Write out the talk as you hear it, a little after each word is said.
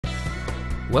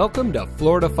Welcome to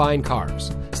Florida Fine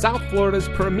Cars, South Florida's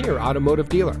premier automotive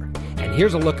dealer. And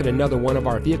here's a look at another one of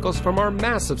our vehicles from our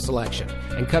massive selection,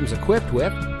 and comes equipped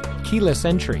with keyless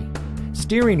entry,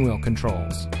 steering wheel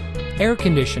controls, air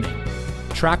conditioning,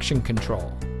 traction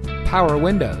control, power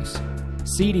windows,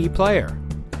 CD player,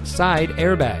 side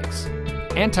airbags,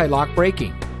 anti-lock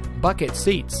braking, bucket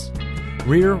seats,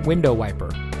 rear window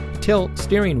wiper, tilt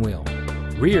steering wheel,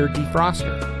 rear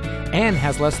defroster, and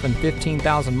has less than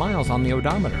 15,000 miles on the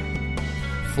odometer.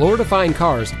 Florida Fine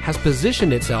Cars has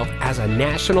positioned itself as a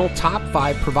national top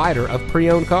 5 provider of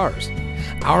pre-owned cars.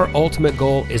 Our ultimate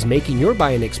goal is making your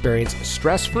buying experience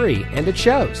stress-free, and it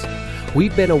shows.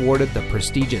 We've been awarded the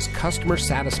prestigious Customer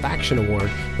Satisfaction Award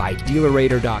by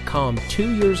DealerRater.com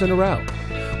 2 years in a row.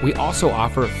 We also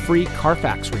offer free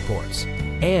Carfax reports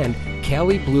and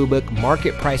Kelley Blue Book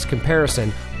market price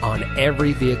comparison on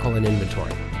every vehicle in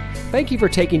inventory. Thank you for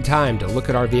taking time to look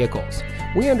at our vehicles.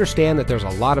 We understand that there's a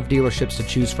lot of dealerships to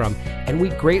choose from, and we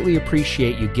greatly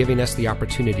appreciate you giving us the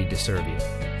opportunity to serve you.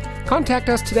 Contact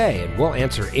us today and we'll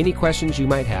answer any questions you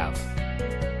might have.